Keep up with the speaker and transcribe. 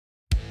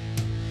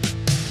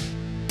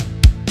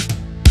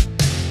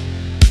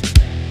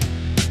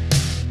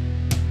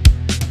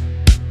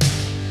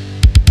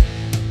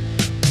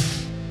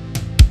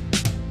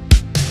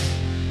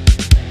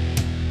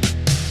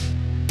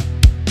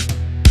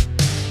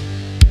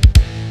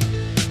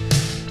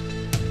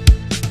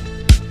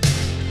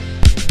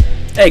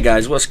Hey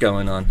guys, what's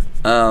going on?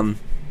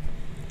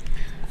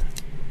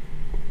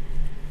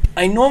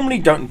 I normally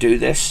don't do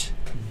this,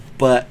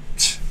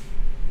 but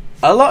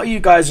a lot of you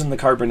guys in the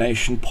Cobra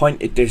Nation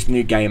pointed this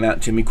new game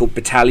out to me called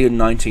Battalion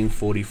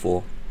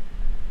 1944.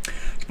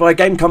 It's by a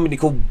game company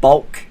called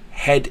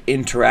Bulkhead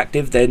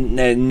Interactive. They're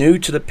new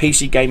to the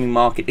PC gaming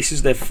market. This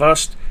is their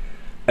first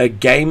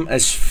game,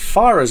 as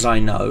far as I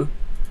know.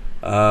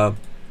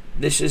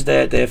 This is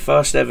their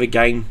first ever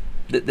game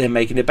that they're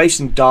making. They're based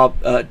in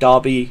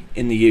Derby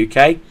in the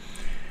UK,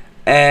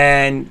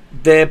 and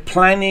they're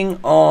planning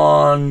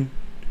on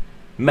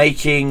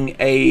making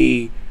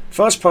a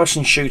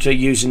first-person shooter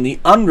using the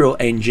Unreal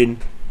Engine,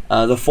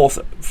 the fourth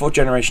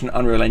generation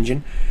Unreal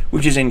Engine,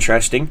 which is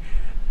interesting.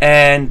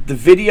 And the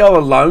video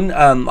alone,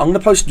 I'm going to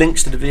post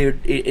links to the video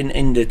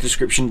in the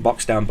description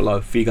box down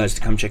below for you guys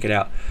to come check it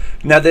out.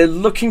 Now, they're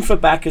looking for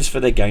backers for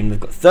their game. They've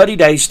got 30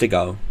 days to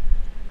go,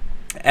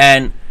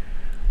 and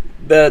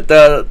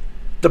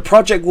the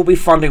project will be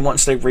funding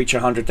once they reach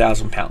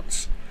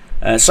 £100,000.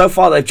 So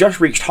far, they've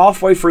just reached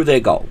halfway through their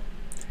goal,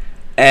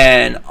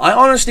 and I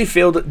honestly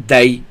feel that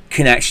they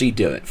can actually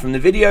do it. From the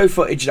video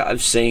footage that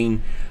I've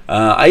seen,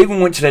 I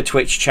even went to their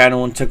Twitch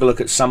channel and took a look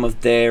at some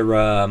of their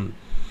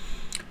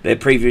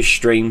previous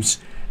streams,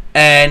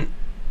 and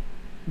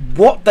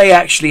what they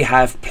actually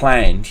have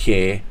planned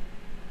here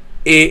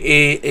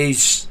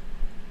it's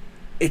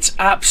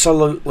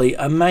absolutely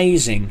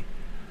amazing.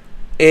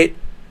 It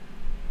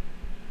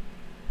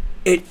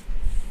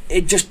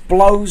just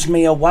blows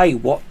me away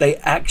what they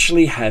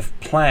actually have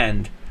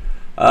planned.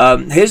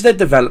 Here's their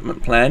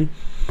development plan.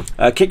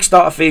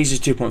 Kickstarter fees is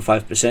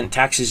 2.5%,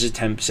 taxes is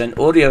 10%,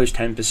 audio is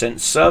 10%,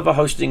 server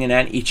hosting and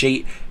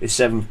anti-cheat is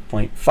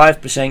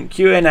 7.5%,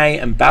 Q&A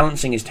and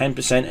balancing is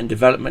 10%, and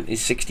development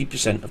is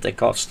 60% of their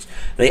costs.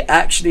 They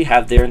actually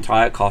have their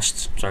entire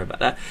costs, sorry about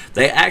that,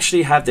 they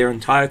actually have their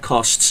entire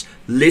costs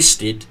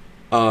listed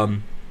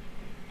on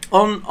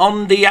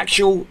the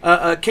actual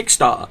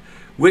Kickstarter,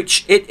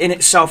 which it in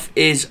itself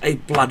is a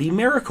bloody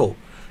miracle.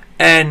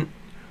 And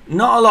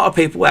not a lot of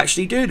people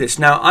actually do this.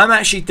 Now, I'm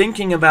actually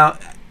thinking about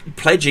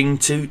pledging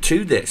to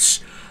this.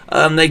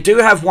 They do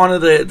have one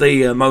of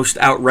the most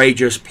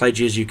outrageous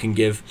pledges you can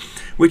give,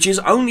 which is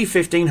only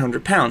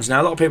 £1,500.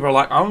 Now, a lot of people are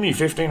like, only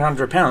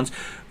 £1,500?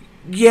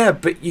 Yeah,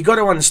 but you got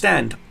to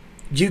understand,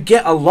 you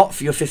get a lot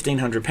for your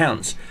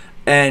 £1,500.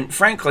 And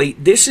frankly,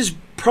 this is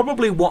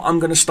probably what I'm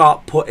going to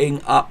start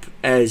putting up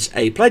as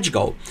a pledge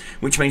goal,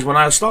 which means when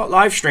I start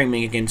live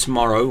streaming again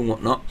tomorrow and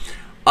whatnot,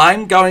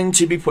 I'm going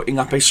to be putting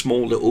up a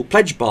small little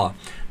pledge bar.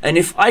 And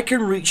if I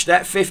can reach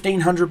that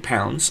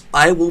 £1,500,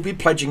 I will be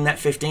pledging that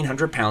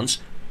 £1,500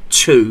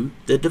 to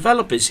the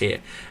developers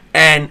here.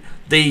 And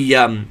the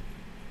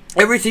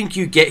everything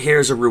you get here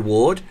is a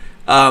reward.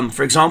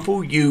 For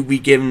example, you'll be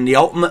given the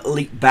Ultimate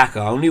Elite Backer.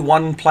 Only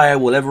one player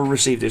will ever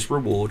receive this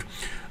reward.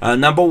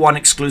 #1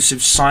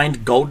 exclusive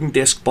signed golden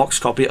disc box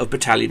copy of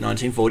Battalion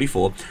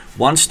 1944,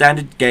 one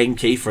standard game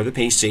key for the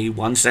PC,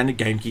 one standard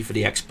game key for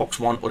the Xbox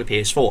One or the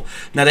PS4.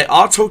 Now, they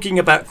are talking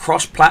about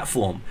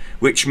cross-platform,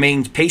 which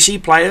means PC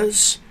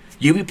players,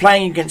 you'll be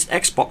playing against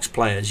Xbox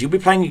players, you'll be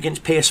playing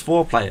against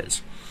PS4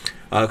 players.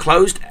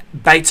 Closed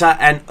beta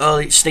and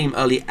Steam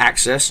early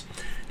access.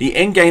 The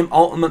in-game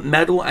ultimate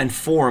medal and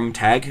forum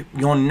tag,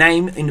 your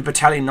name in the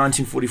Battalion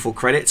 1944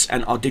 credits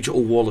and our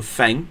digital wall of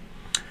fame.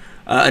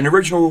 An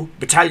original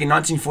Battalion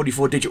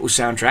 1944 digital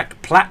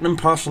soundtrack, platinum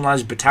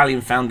personalized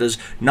Battalion Founders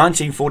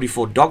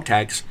 1944 dog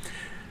tags,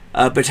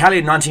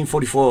 Battalion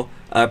 1944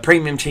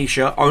 premium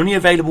t-shirt only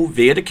available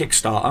via the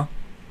Kickstarter,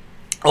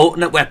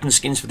 alternate weapon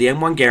skins for the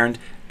M1 Garand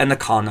and the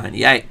Car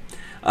 98.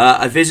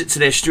 A visit to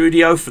their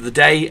studio for the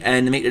day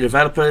and meet the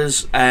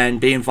developers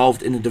and be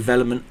involved in the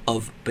development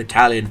of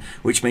Battalion,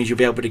 which means you'll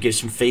be able to give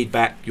some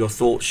feedback, your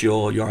thoughts,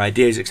 your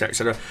ideas, etc.,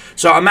 etc.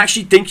 So I'm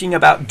actually thinking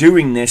about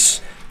doing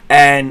this,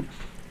 and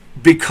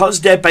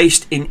because they're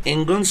based in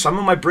England, some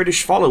of my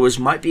British followers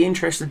might be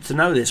interested to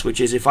know this, which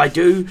is if I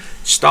do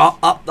start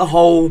up the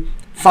whole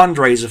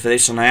fundraiser for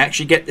this and I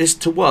actually get this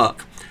to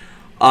work,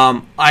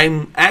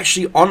 I'm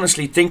actually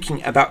honestly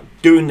thinking about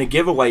doing the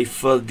giveaway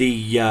for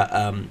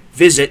the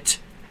visit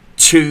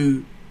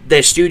to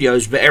their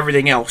studios, but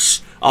everything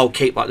else I'll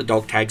keep, like the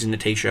dog tags and the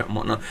t-shirt and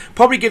whatnot.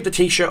 Probably give the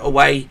t-shirt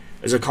away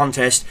as a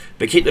contest,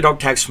 but keep the dog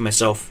tags for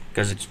myself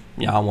because it's,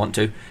 I want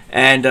to,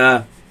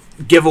 and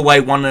give away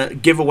one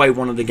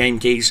of the game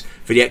keys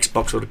for the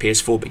Xbox or the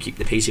PS4, but keep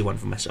the PC one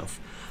for myself.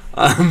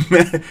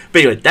 But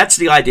anyway, that's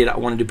the idea that I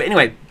want to do. But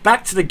anyway,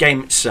 back to the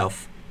game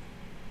itself.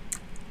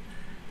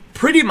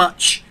 Pretty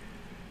much,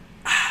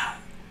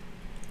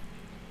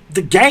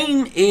 the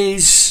game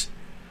is,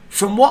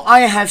 from what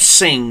I have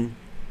seen,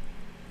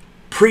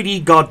 pretty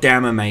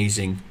goddamn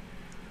amazing.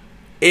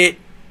 It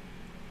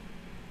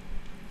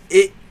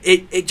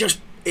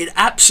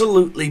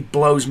absolutely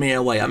blows me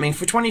away. I mean,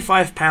 for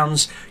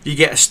 £25, you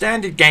get a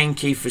standard game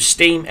key for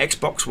Steam,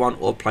 Xbox One,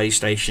 or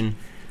PlayStation,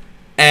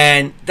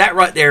 and that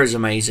right there is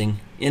amazing.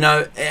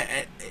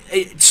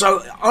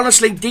 So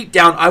honestly, deep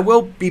down, I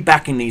will be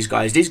backing these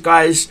guys. These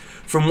guys,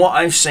 from what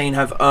I've seen,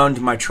 have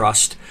earned my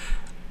trust.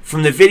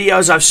 from the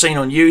videos I've seen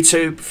on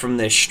YouTube, from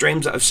their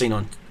streams that I've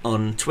seen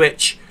on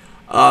Twitch,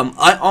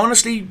 I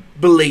honestly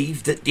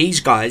believe that these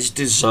guys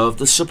deserve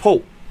the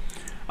support.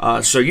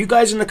 So you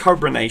guys in the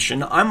Cobra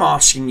Nation, I'm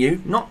asking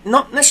you,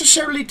 not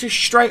necessarily to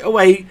straight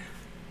away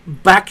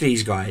back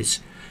these guys.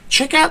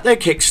 Check out their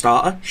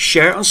Kickstarter,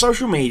 share it on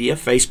social media,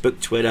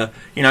 Facebook, Twitter,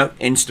 you know,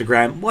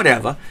 Instagram,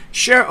 whatever.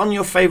 Share it on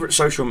your favorite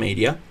social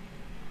media,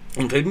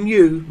 including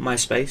you,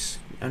 MySpace.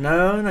 I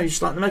know, you're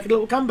starting to make a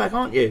little comeback,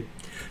 aren't you?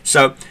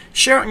 So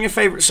share it on your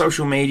favorite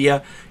social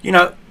media. You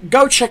know,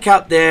 go check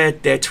out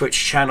their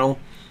Twitch channel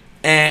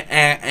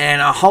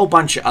and a whole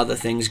bunch of other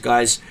things,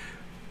 guys.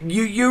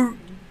 You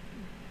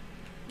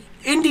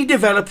indie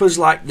developers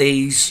like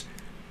these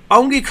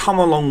only come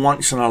along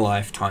once in a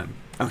lifetime.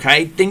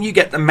 Okay, then you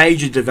get the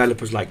major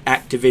developers like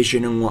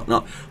Activision and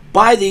whatnot.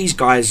 Buy these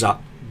guys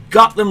up,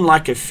 gut them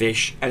like a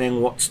fish, and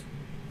then what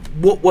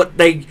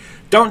they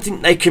don't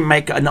think they can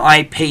make an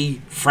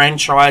IP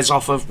franchise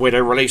off of, where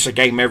they release a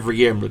game every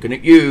year. I'm looking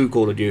at you,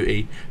 Call of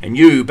Duty, and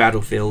you,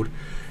 Battlefield.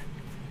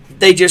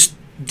 They just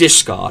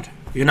discard,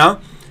 you know.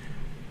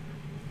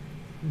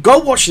 Go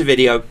watch the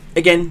video.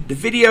 Again, the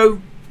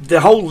video,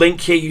 the whole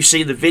link here you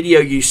see, the video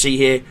you see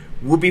here,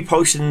 will be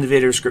posted in the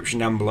video description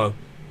down below.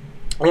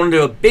 I want to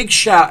do a big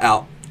shout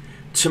out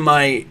to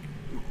my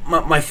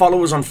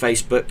followers on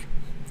Facebook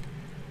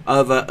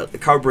over at the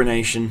Cobra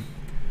Nation.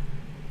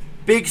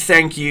 Big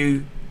thank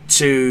you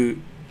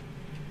to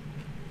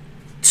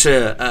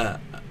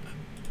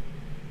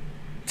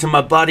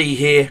my buddy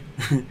here,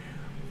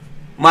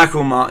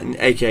 Michael Martin,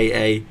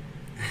 aka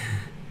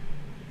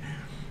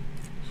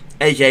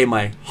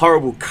my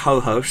horrible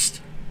co-host.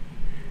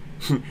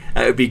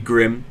 That would be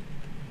Grim,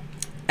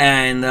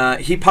 and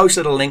he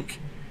posted a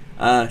link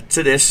to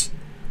this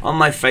on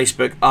my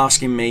Facebook,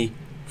 asking me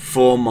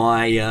for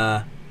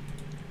my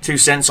 2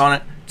 cents on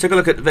it. Took a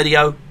look at the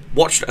video,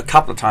 watched it a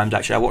couple of times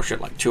actually. I watched it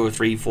like 2 or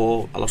 3,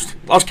 4. I lost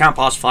count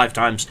past 5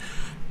 times.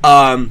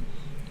 And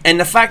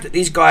the fact that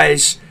these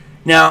guys,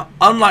 now,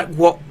 unlike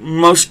what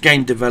most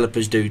game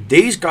developers do,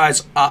 these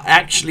guys are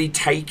actually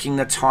taking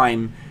the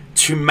time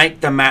to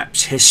make the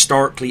maps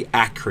historically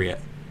accurate.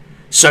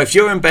 So if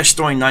you're in Best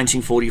Story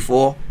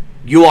 1944,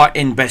 you are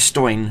in Best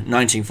Story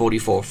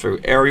 1944 through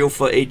aerial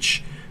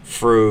footage,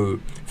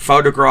 through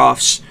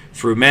photographs,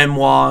 through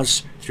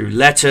memoirs, through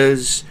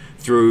letters,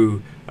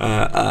 through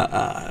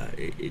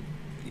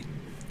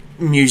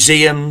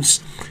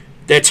museums.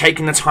 They're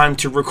taking the time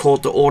to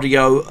record the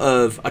audio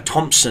of a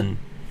Thompson,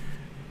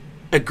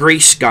 a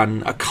grease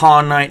gun, a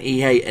Car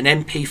 98, an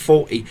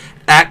MP40,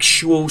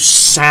 actual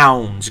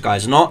sounds,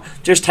 guys, not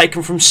just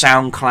taken from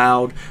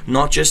SoundCloud,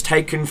 not just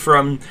taken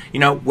from,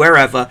 you know,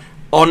 wherever.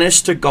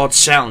 Honest to God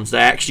sounds.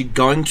 They're actually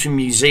going to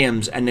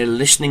museums and they're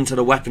listening to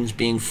the weapons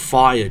being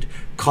fired,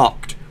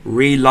 cocked,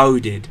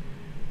 reloaded.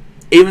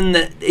 Even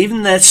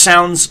the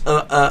sounds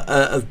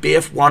of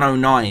BF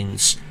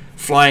 109s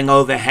flying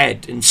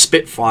overhead, and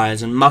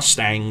Spitfires and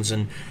Mustangs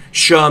and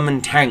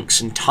Sherman tanks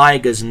and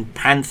Tigers and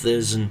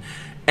Panthers and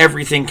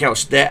everything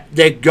else.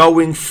 They're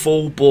going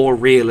full bore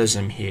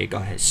realism here,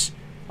 guys.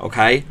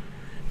 Okay,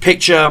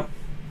 picture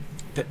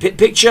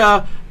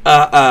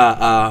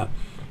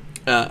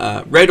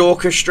Red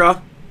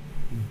Orchestra,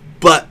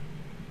 but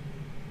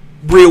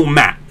real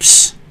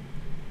maps.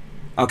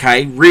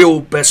 Okay,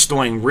 real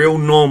Bastogne, real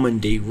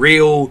Normandy,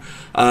 real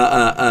you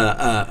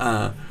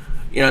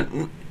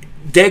know,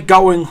 they're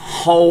going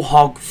whole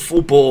hog,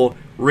 full bore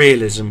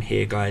realism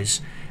here,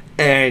 guys,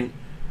 and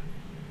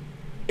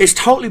it's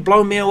totally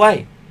blown me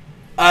away.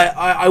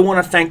 I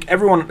want to thank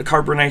everyone at the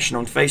Cobra Nation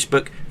on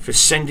Facebook for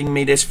sending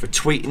me this, for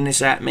tweeting this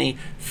at me,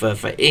 for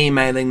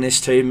emailing this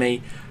to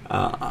me.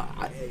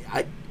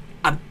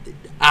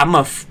 I'm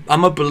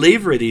a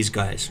believer of these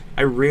guys.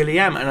 I really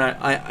am, and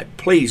I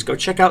please go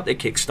check out their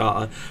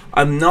Kickstarter.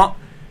 I'm not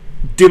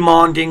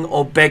demanding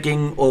or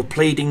begging or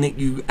pleading that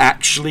you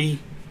actually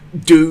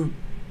do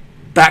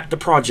back the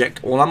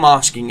project. All I'm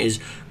asking is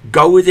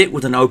go with it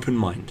with an open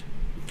mind.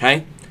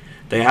 Okay?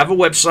 They have a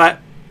website,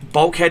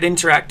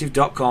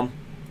 bulkheadinteractive.com.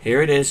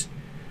 Here it is.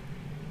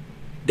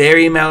 Their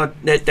email,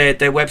 their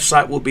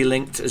website will be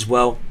linked as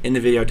well in the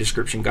video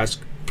description, guys.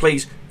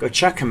 Please go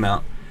check them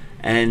out,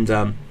 and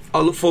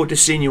I'll look forward to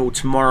seeing you all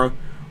tomorrow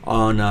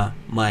on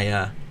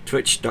my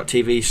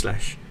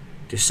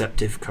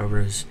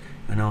twitch.tv/deceptivecobras,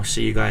 and I'll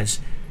see you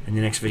guys in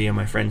the next video,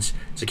 my friends.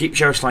 So keep your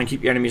sheriff's line,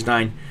 keep your enemies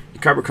dying. The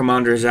Cobra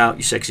Commander is out,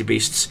 you sexy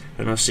beasts,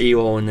 and I'll see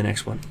you all in the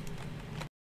next one.